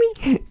kidding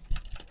me?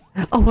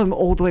 Oh, I'm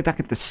all the way back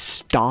at the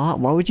start?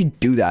 Why would you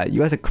do that?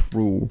 You guys are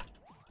cruel.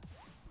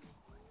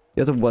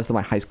 You guys are worse than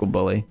my high school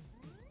bully.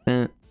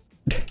 Never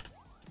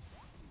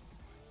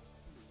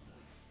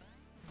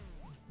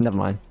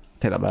mind.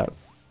 Take that back.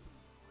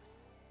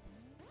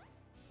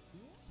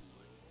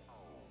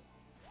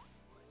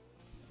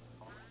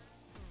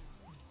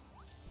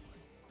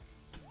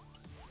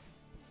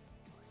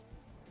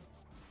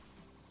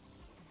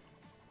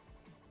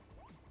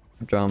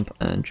 Jump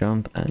and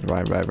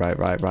right,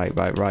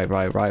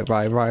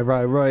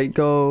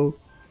 go.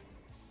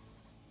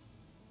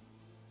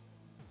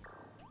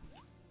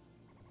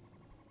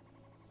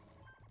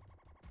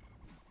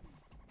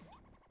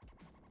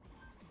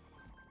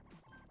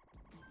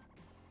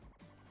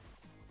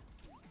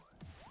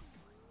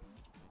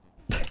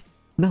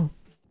 No.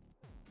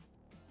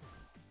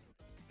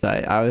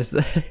 Sorry, I was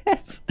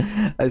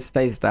I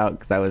spaced out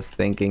because I was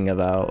thinking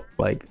about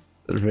like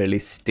really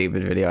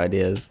stupid video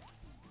ideas.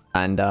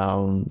 And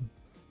sort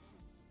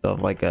of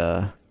like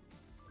they're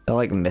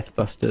like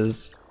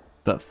Mythbusters,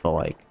 but for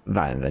like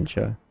Van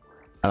Adventure.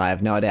 And I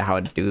have no idea how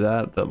to do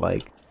that, but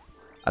like,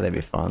 I think it'd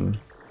be fun.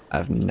 I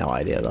have no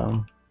idea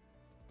though.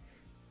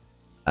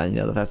 And you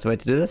know the best way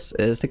to do this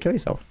is to kill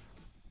yourself.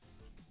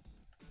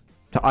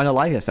 To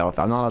unalive yourself.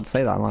 I'm not allowed to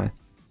say that, am I?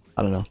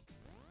 I don't know.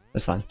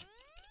 It's fine.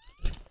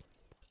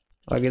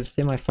 I can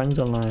see my friends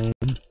online.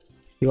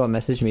 He won't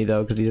message me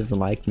though because he doesn't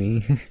like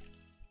me.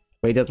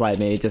 Well, he does like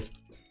me, just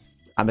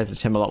I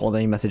message him a lot more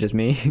than he messages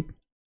me.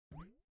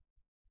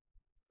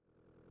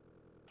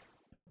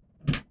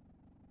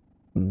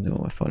 Know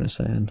what my phone is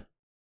saying.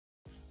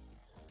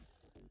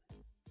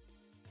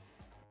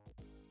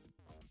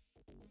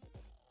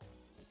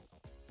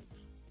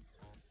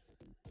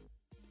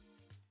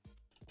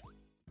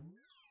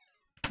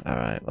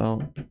 Alright,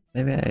 well,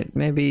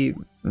 maybe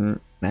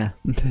nah.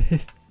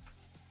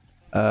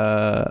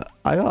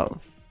 I got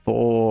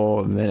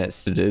 4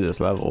 minutes to do this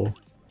level,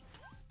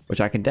 which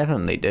I can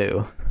definitely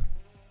do.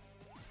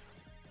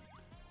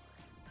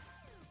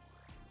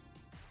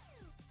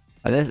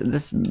 And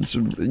this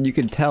you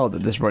can tell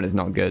that this run is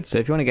not good. So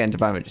if you want to get into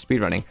biometric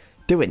speedrunning,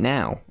 do it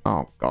now.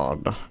 Oh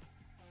god. I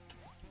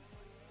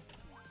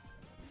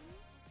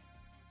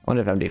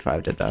wonder if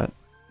MD5 did that.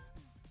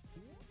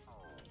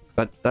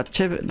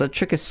 The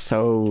trick is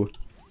so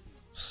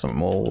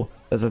small.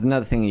 There's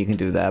another thing you can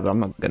do there, but I'm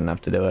not good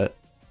enough to do it.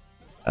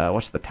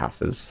 What's the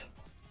tasks?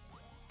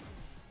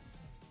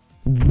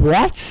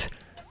 What?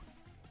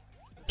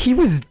 He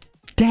was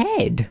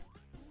dead.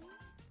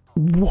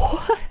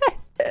 What?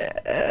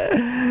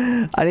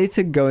 I need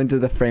to go into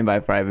the frame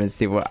by frame and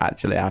see what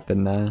actually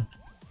happened there.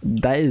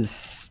 That is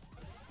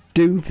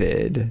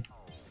stupid.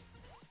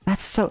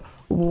 That's so...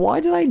 Why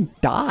did I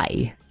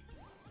die?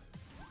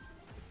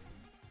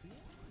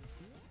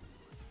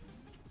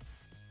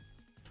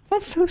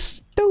 That's so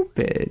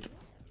stupid.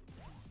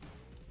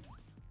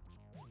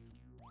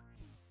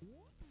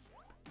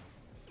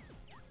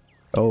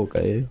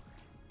 Okay.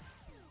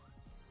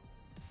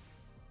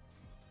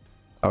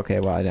 Okay,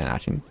 well, I didn't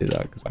actually do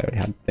that because I already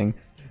had the thing.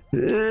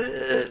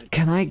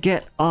 Can I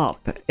get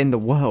up in the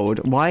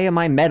world? Why am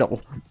I metal?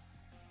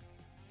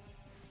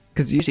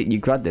 Because usually you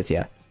grab this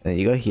here, and then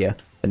you go here,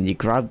 and you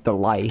grab the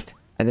light,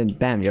 and then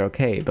bam, you're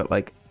okay. But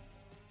like,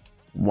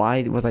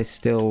 why was I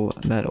still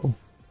metal?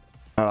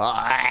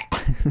 That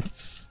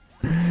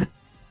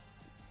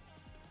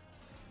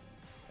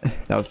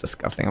was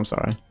disgusting, I'm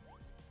sorry.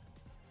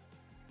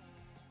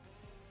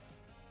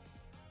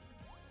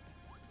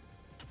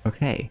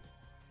 Okay.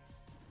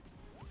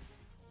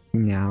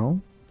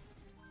 Now.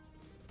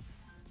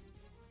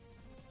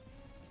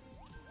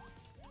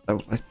 Oh,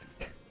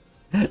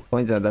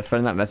 points out the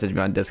friend that messaged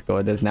me on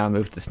Discord has now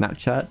moved to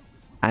Snapchat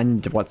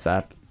and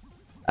WhatsApp.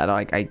 And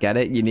like, I get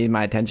it, you need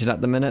my attention at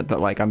the minute, but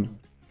like, I'm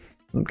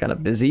kind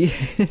of busy.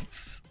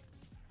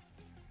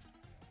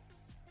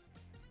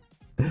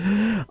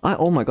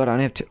 Oh my god, I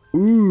only have to.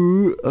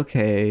 Ooh,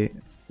 okay.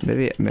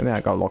 Maybe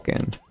I gotta lock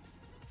in.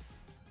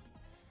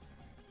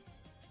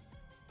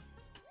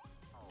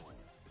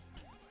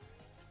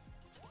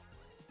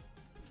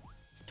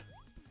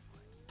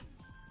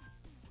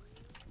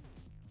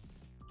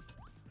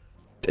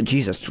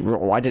 Jesus,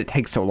 why did it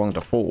take so long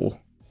to fall?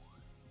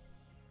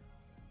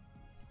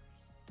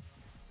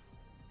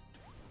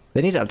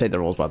 They need to update the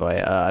rules, by the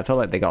way. I feel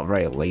like they got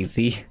very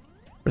lazy,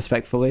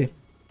 respectfully.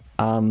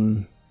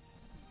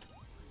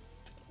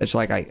 It's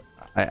like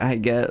I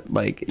get,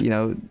 like, you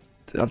know,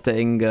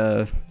 updating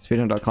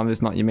speedrun.com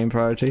is not your main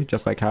priority,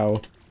 just like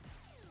how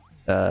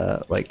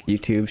like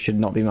YouTube should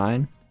not be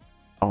mine.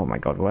 Oh my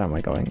god, where am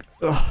I going?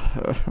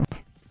 Ugh.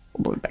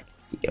 I'm going back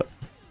here.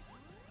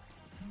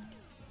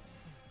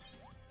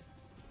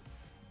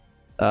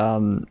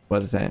 What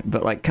was I saying?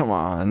 But like, come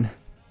on.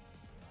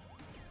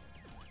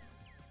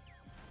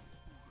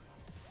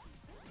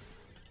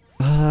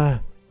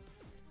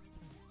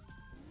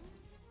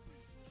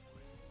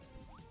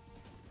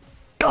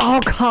 Oh,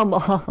 come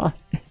on.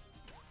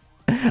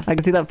 I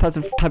can see that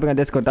person typing on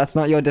Discord. That's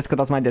not your Discord,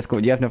 that's my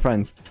Discord. You have no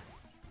friends.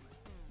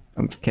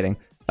 I'm kidding.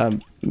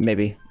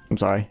 Maybe. I'm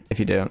sorry if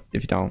you do.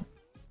 If you don't.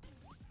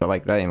 But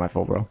like, that ain't my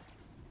fault, bro.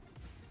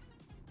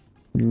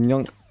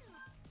 Nyunk.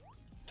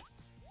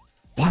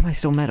 Why am I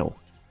still metal?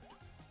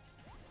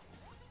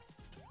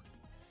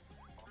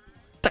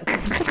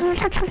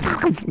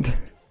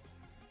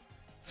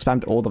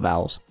 Spammed all the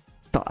vowels.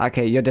 Stop.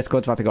 Okay, your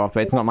Discord's about to go off,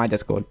 but it's not my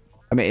Discord.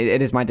 I mean,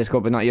 it is my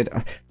Discord, but not your...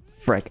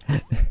 Frick.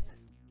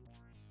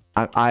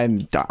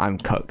 I'm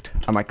cooked.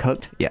 Am I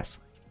cooked? Yes.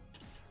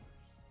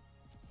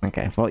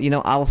 Okay, well, you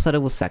know, I'll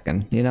settle with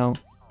second, you know?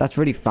 That's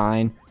really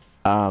fine.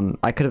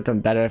 I could have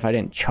done better if I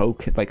didn't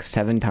choke like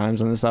 7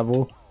 times on this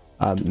level.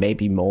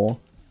 Maybe more.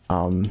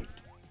 But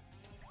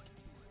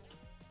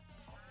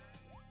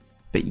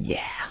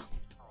yeah.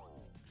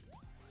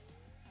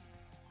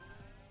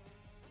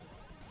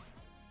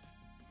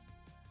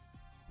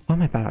 Why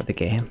am I bad at the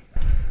game?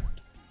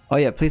 Oh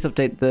yeah, please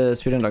update the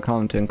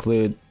speedrun.com to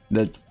include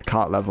the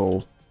cart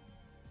level.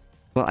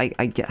 Well, I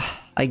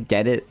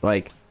get it.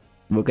 Like,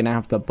 we're gonna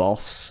have the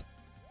boss.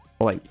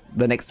 Or like,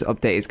 the next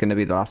update is gonna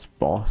be the last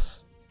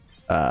boss.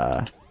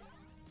 I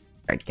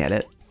get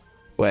it.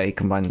 Where you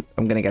combine.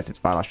 I'm gonna guess it's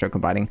Violastro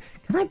combining.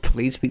 Can I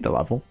please beat the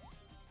level?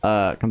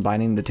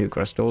 Combining the 2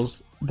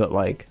 crystals, but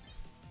like.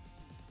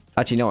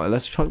 Actually, no.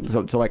 Let's chalk this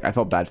up to like I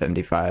felt bad for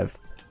MD5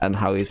 and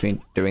how he's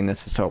been doing this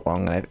for so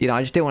long. And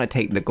I just didn't want to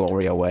take the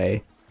glory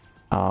away.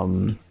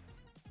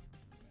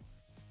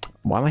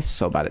 Why am I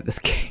so bad at this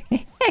game?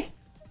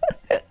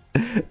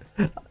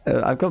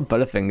 I've got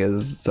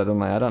butterfingers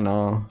suddenly. I don't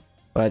know.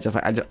 But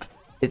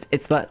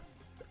it's that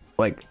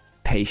like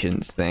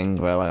patience thing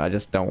where like I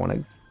just don't want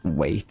to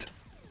wait.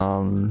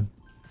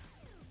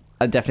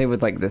 I definitely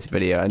with like this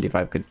video,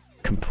 ND5 could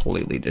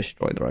completely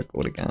destroy the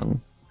record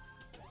again,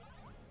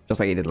 just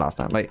like he did last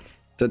time. Like,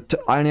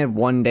 I only had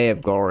 1 day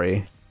of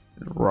glory.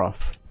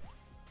 Rough.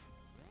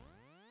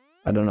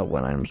 I don't know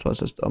when I'm supposed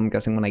to. I'm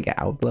guessing when I get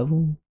out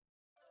level.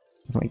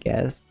 That's my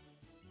guess.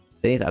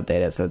 They need to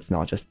update it so it's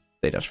not just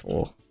Stage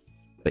 4.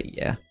 But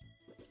yeah.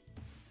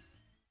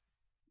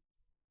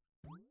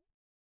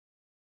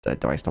 So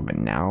do I stop it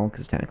now?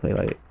 Because technically,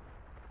 like,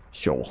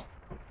 sure.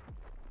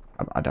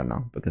 I don't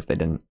know because they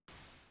didn't.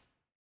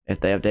 If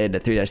they updated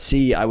it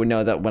 3-C, I would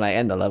know that when I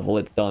end the level,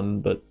 it's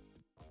done. But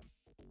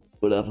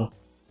whatever.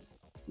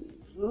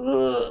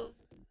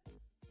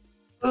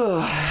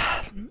 All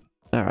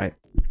right.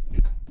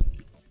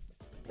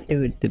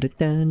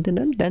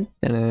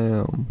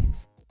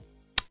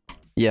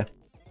 Yeah.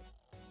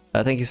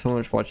 Thank you so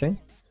much for watching.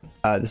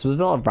 This was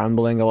a lot of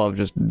rambling, a lot of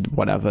just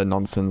whatever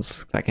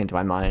nonsense that came to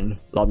my mind.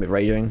 A lot of me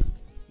raging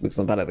because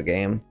I'm bad at the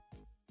game.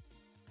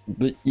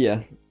 But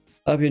yeah,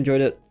 I hope you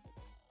enjoyed it.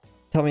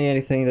 Tell me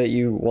anything that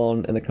you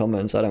want in the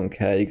comments. I don't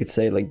care. You could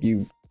say like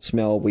you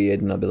smell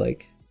weird, and I'll be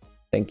like,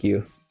 thank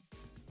you.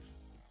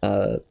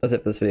 That's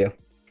it for this video.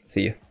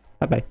 See you.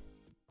 Bye bye.